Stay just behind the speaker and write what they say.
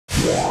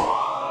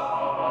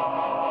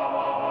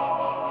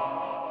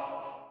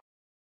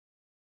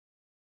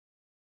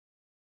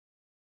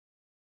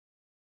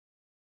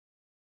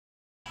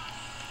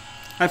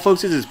Hi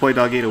folks, this is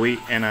PlayDog808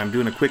 and I'm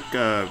doing a quick,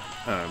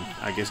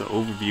 I guess, an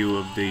overview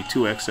of the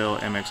 2XL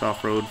MX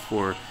Offroad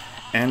for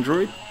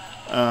Android.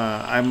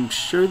 I'm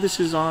sure this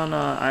is on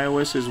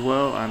iOS as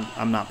well.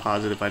 I'm not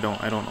positive. I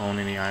don't own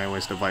any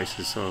iOS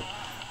devices, so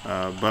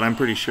but I'm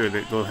pretty sure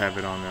that they'll have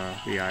it on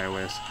the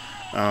iOS.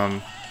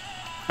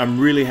 I'm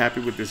really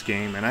happy with this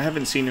game, and I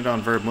haven't seen it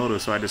on vurbmoto,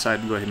 so I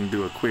decided to go ahead and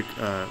do a quick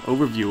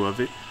overview of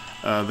it.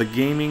 The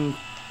gaming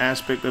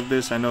aspect of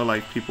this, I know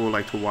like people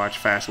like to watch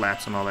fast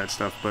laps and all that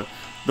stuff, but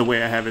the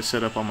way I have it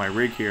set up on my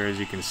rig here, as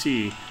you can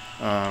see,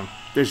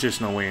 there's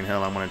just no way in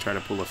hell I'm going to try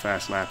to pull a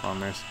fast lap on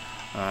this.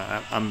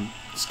 I'm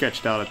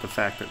sketched out at the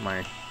fact that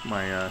my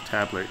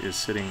tablet is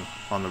sitting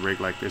on the rig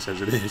like this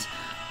as it is,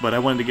 but I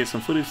wanted to get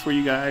some footage for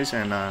you guys,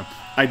 and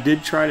I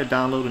did try to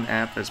download an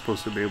app that's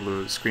supposed to be able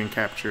to screen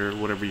capture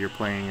whatever you're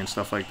playing and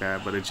stuff like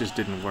that, but it just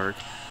didn't work.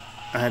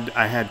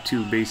 I had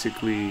to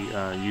basically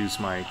use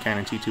my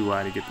Canon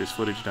T2i to get this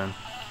footage done.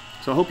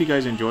 So I hope you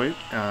guys enjoy it.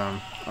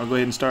 I'll go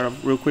ahead and start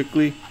off real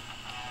quickly.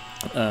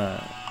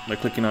 By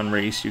clicking on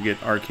race, you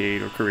get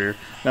arcade or career.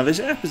 Now this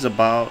app is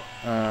about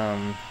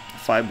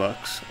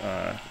 $5.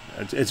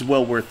 It's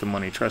well worth the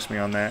money, trust me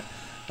on that,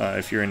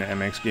 if you're into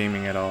MX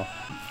gaming at all.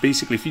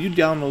 Basically, if you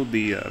download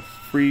the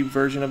free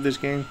version of this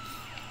game,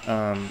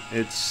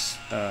 it's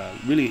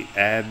really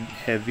ad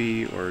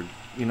heavy, or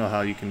you know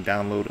how you can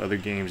download other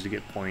games to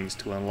get points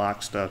to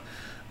unlock stuff.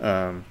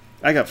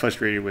 I got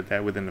frustrated with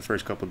that within the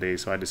first couple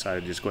days, so I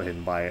decided to just go ahead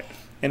and buy it,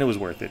 and it was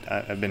worth it.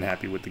 I've been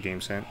happy with the game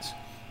since.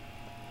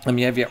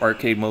 You have your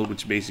arcade mode,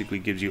 which basically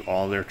gives you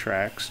all their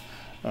tracks.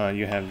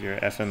 You have your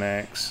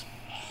FMX,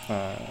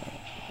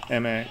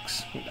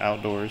 MX,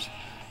 outdoors,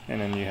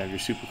 and then you have your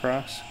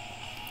Supercross.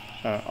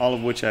 All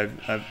of which I've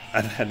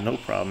had no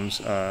problems.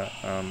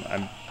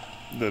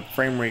 The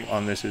frame rate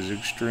on this is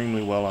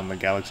extremely well on the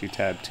Galaxy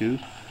Tab 2.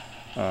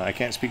 I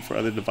can't speak for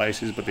other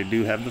devices, but they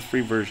do have the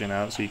free version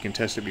out, so you can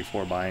test it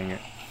before buying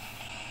it.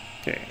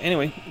 Okay,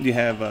 anyway, you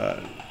have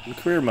the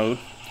career mode,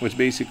 which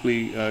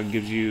basically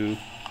gives you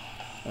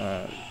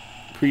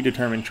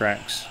predetermined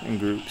tracks and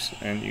groups,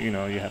 and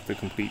you have to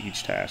complete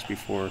each task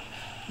before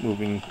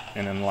moving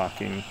and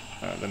unlocking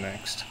the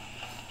next.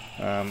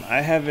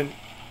 I haven't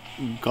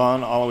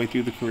gone all the way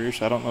through the career,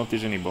 so I don't know if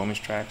there's any bonus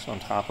tracks on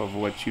top of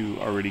what you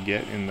already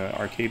get in the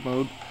arcade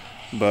mode,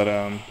 but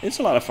it's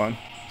a lot of fun.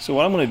 So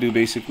what I'm going to do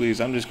basically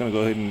is I'm just going to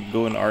go ahead and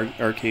go in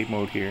arcade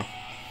mode here.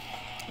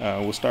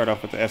 We'll start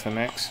off with the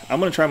FMX. I'm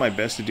going to try my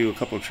best to do a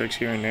couple of tricks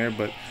here and there,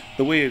 but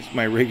the way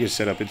my rig is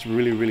set up, it's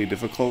really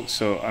difficult,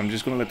 so I'm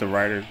just going to let the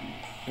rider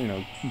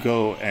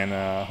go and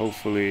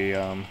hopefully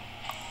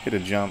hit a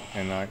jump,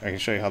 and I can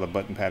show you how the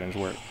button patterns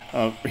work.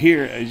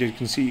 Here, as you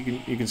can see,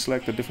 you can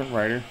select a different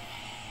rider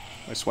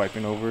by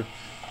swiping over,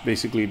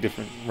 basically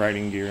different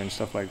riding gear and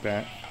stuff like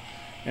that.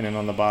 And then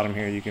on the bottom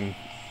here, you can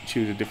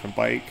choose a different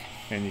bike,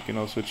 and you can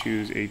also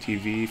choose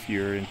ATV if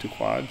you're into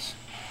quads,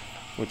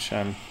 which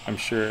I'm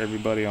sure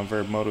everybody on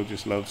vurbmoto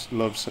just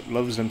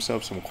loves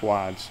themselves some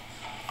quads.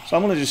 So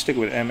I'm gonna just stick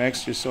with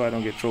MX just so I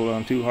don't get trolled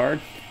on too hard.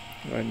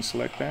 Go ahead and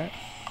select that.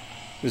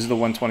 This is the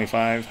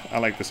 125. I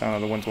like the sound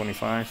of the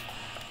 125,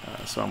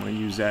 so I'm gonna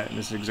use that in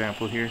this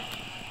example here.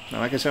 Now,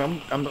 like I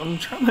said, I'm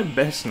trying my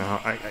best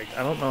now. I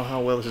don't know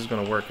how well this is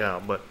gonna work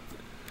out, but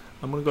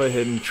I'm gonna go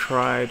ahead and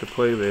try to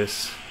play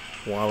this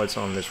while it's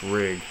on this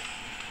rig.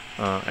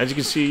 As you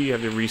can see, you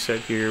have the reset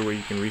here where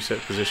you can reset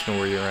position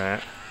where you're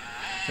at,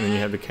 and then you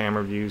have the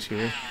camera views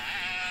here.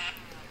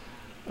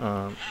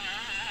 Well,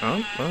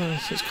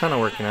 it's kind of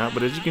working out,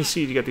 but as you can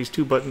see, you got these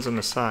two buttons on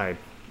the side,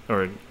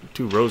 or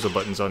two rows of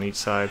buttons on each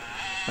side,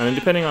 and then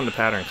depending on the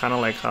pattern, kind of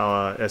like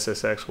how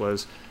SSX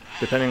was,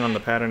 depending on the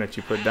pattern that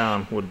you put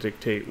down will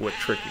dictate what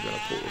trick you're going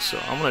to pull. So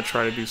I'm going to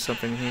try to do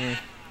something here.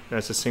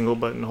 That's a single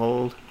button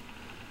hold.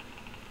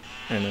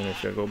 And then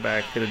if I go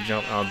back, hit a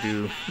jump, I'll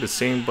do the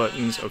same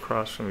buttons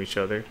across from each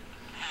other.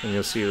 And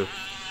you'll see,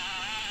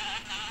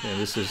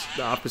 this is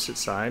the opposite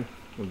side.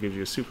 Will give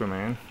you a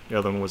Superman. The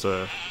other one was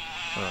I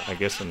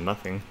guess a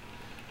nothing.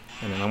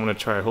 And then I'm going to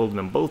try holding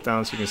them both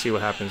down so you can see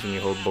what happens when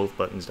you hold both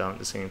buttons down at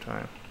the same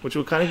time. Which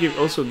will kind of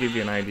also give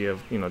you an idea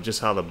of,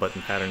 just how the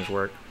button patterns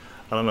work.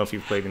 I don't know if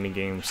you've played any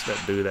games that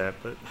do that,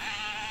 but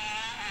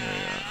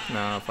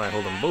now if I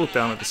hold them both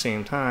down at the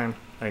same time,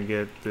 I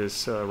get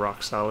this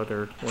rock solid,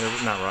 or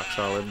whatever, not rock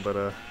solid,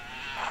 but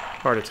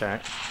heart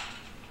attack.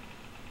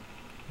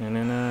 And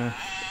then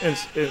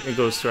it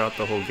goes throughout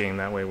the whole game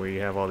that way, where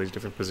you have all these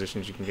different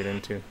positions you can get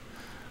into.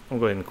 I'll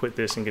go ahead and quit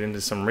this and get into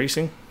some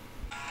racing.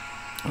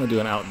 I'll do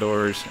an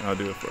outdoors, and I'll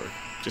do it for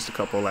just a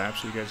couple of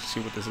laps so you guys can see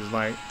what this is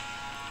like.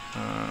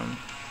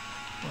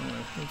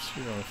 Let's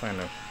see if I can find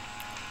a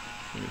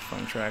really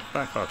fun track.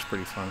 Blackhawk's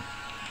pretty fun.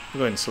 I'll go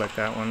ahead and select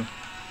that one.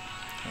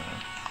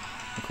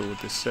 I'm cool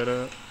with this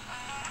setup.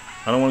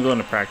 I don't want to go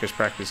into practice.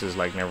 Practice is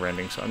like never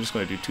ending, so I'm just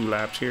going to do 2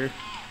 laps here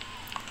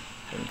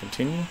and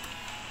continue.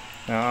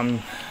 Now I'm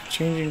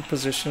changing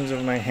positions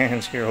of my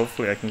hands here.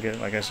 Hopefully I can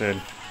get, like I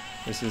said,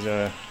 This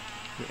is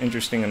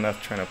interesting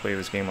enough trying to play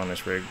this game on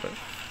this rig, but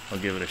I'll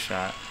give it a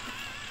shot.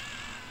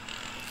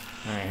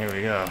 Alright, here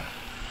we go.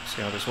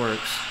 See how this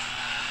works.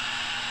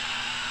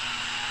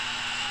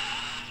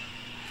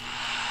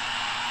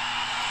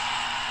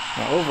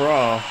 Now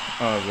overall,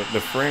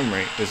 the frame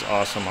rate is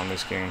awesome on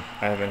this game.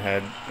 I haven't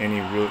had any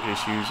real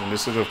issues, and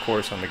this is of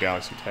course on the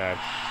Galaxy Tab.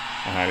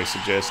 I highly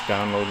suggest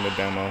downloading the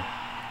demo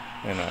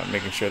and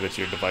making sure that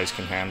your device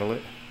can handle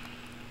it.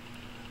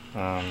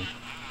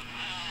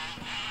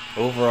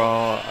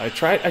 Overall, I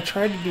tried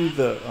to do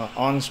the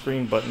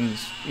on-screen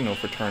buttons, you know,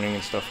 for turning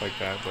and stuff like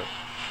that, but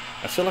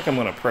I feel like I'm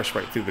going to press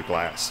right through the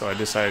glass, so I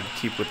decided to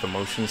keep with the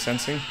motion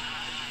sensing,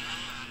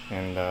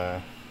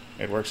 and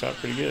it works out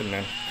pretty good,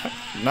 man.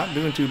 Not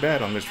doing too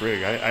bad on this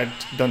rig. I'd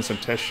done some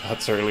test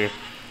shots earlier,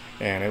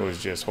 and it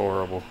was just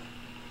horrible.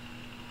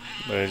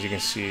 But as you can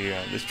see,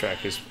 this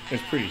track is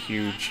pretty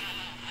huge.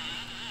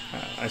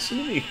 I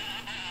see.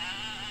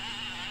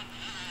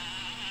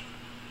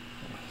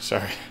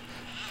 Sorry,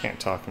 can't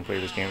talk and play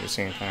this game at the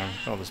same time.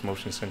 All this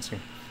motion sensing.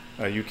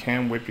 You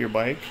can whip your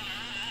bike.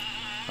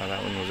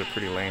 That one was a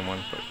pretty lame one,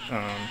 but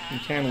you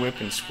can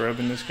whip and scrub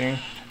in this game.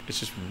 It's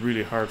just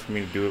really hard for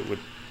me to do it with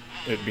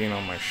it being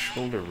on my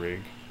shoulder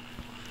rig.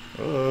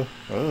 But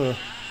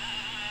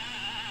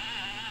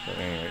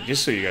anyway,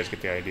 just so you guys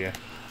get the idea,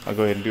 I'll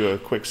go ahead and do a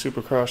quick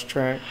Supercross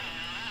track.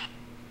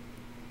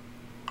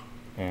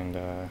 And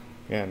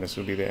yeah, this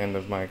will be the end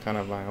of my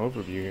my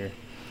overview here.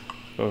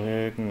 Go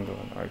ahead and go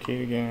on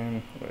arcade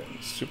again,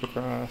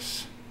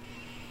 Supercross.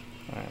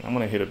 Alright, I'm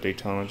gonna hit up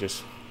Daytona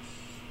just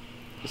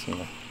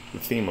in the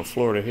theme of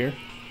Florida here.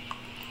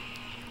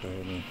 Go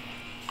ahead and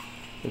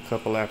do a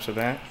couple laps of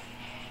that.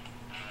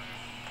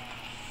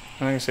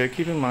 Like I said,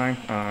 keep in mind,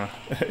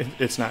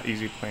 it's not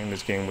easy playing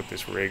this game with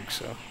this rig,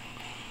 so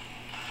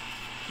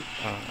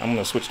I'm going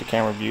to switch the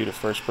camera view to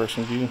first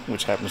person view,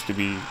 which happens to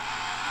be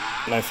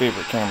my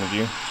favorite camera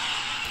view.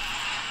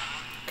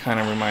 Kind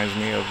of reminds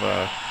me of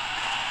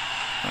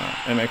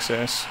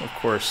MXS, of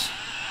course,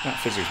 not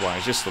physics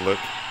wise, just the look.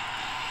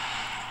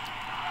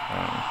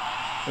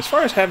 As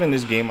far as having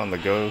this game on the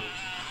go,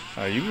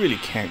 you really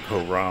can't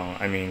go wrong.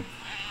 I mean,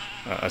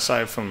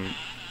 aside from,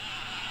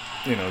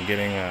 you know,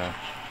 getting a...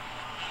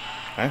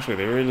 Actually,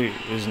 there really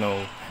is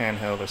no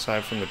handheld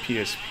aside from the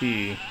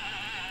PSP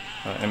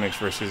MX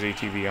vs.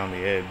 ATV on the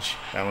Edge.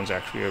 That one's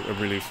actually a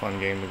really fun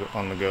game to go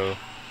on the go.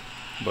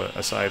 But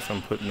aside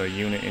from putting a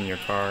unit in your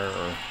car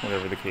or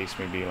whatever the case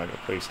may be, like a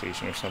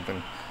PlayStation or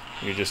something,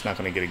 you're just not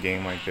going to get a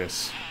game like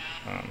this.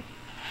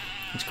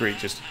 It's great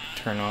just to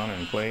turn on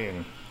and play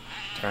and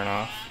turn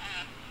off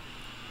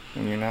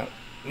when you're not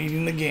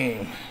needing the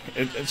game.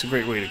 It's a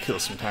great way to kill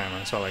some time,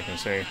 that's all I can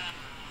say.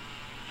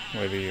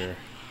 Whether you're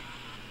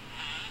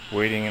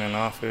waiting in an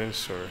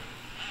office or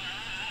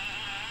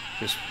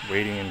just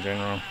waiting in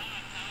general,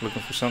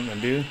 looking for something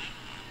to do,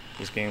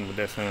 this game will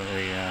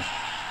definitely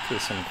kill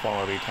some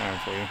quality time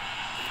for you.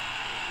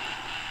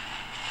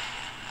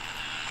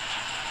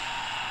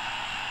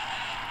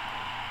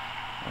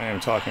 I am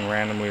talking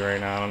randomly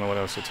right now, I don't know what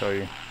else to tell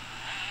you.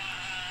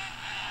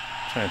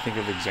 I'm trying to think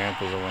of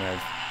examples of when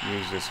I've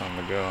used this on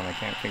the go, and I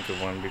can't think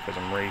of one because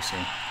I'm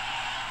racing.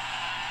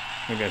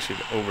 Maybe I should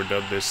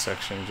overdub this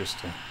section just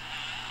to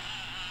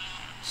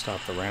stop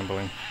the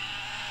rambling.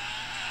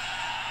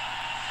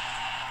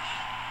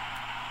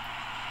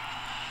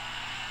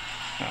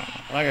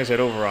 Like I said,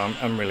 overall,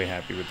 I'm really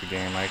happy with the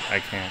game. I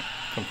can't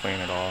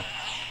complain at all.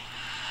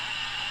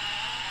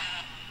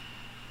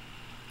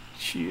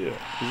 Yeah, is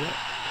that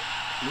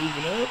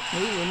moving up,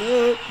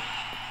 moving up?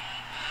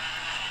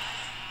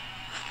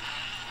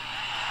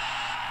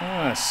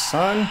 Ah,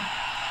 son.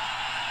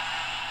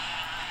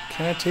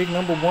 Can I take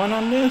 #1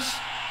 on this?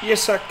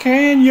 Yes, I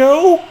can,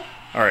 yo!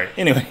 Alright,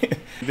 anyway,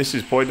 this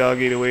is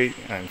PoyDog808,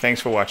 and thanks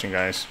for watching,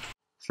 guys.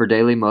 For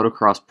daily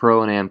motocross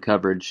pro and am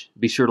coverage,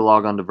 be sure to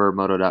log on to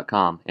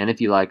vurbmoto.com, and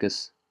if you like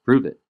us,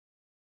 prove it.